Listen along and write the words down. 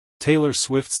Taylor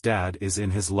Swift's dad is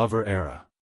in his lover era.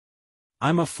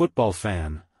 "I'm a football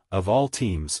fan, of all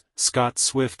teams," Scott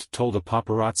Swift told a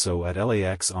paparazzo at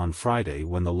LAX on Friday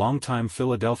when the longtime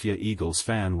Philadelphia Eagles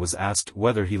fan was asked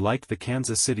whether he liked the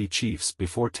Kansas City Chiefs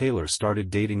before Taylor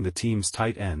started dating the team's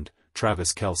tight end,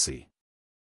 Travis Kelce.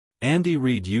 "Andy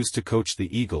Reid used to coach the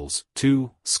Eagles,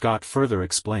 too," Scott further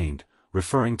explained,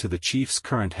 referring to the Chiefs'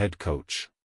 current head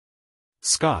coach.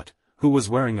 Scott, who was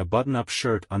wearing a button-up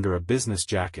shirt under a business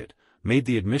jacket, made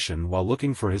the admission while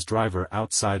looking for his driver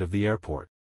outside of the airport.